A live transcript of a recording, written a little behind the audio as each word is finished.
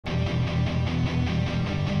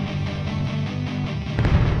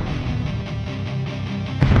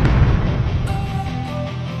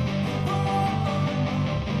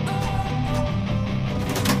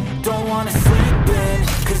wanna sleep in,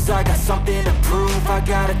 cause I got something to prove. I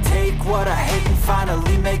gotta take what I hate and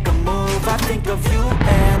finally make a move. I think of you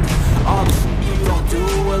and all the shit you don't do.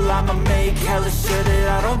 Well, I'ma make hella sure that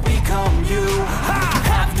I don't become you. I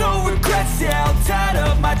have no regrets, yeah, I'll tie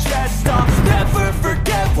up my chest. I'll never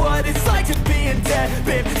forget what it's like to be in debt.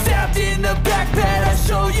 Been stabbed in the back bed, I'll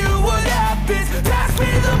show you what happens. Pass me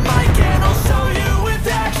the mic and I'll show you with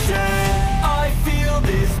action. I feel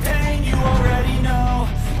this pain, you already know.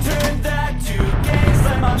 Turn that to gains,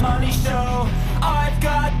 let my money show. I've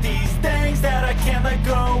got these things that I can't let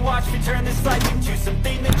go. Watch me turn this life into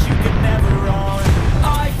something that you could never own.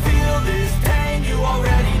 I feel this pain, you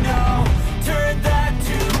already know. Turn that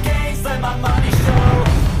to gains, let my money show.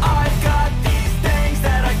 I've got these things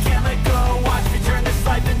that I can't let go. Watch me turn this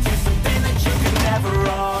life into something that you could never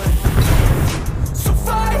own. So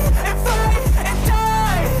fight and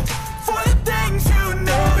die for the things you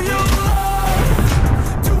know you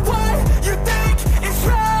love. Do what you think is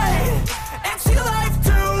right and see life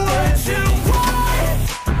do what you want.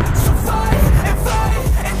 So fight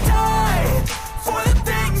and die for the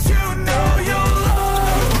things you know you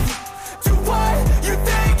love. Do what you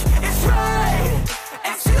think is right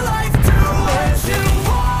and see life do what you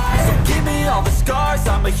want. So give me all the scars,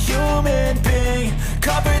 I'm a human being.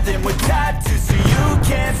 Cover them with tattoos so you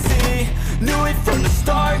can't see. Knew it from the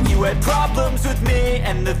start, you had problems with me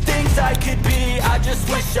and the things I could be, I just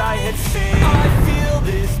wish I had seen. I feel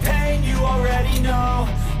this pain, you already know.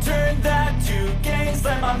 Turn that to gains,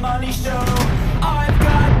 let my money show. I've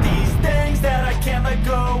got these things that I can't let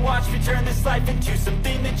go. Watch me turn this life into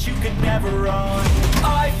something that you could never own.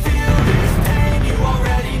 I feel this pain, you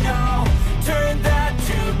already know. Turn that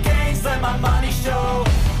to gains, let my money show.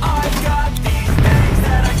 I've got these things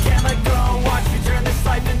that I can't let go. Watch me turn this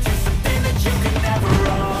life into something that you could never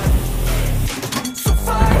own. So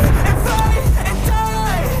fight and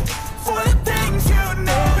die for the things you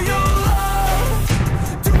know you love.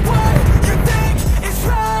 Do what you think is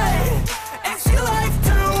right and see life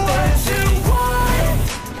do what you want.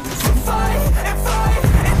 So fight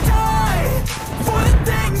and die for the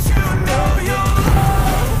things you know you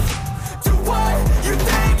love. Do what you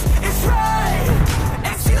think is right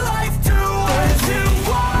and see life do what you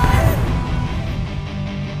want.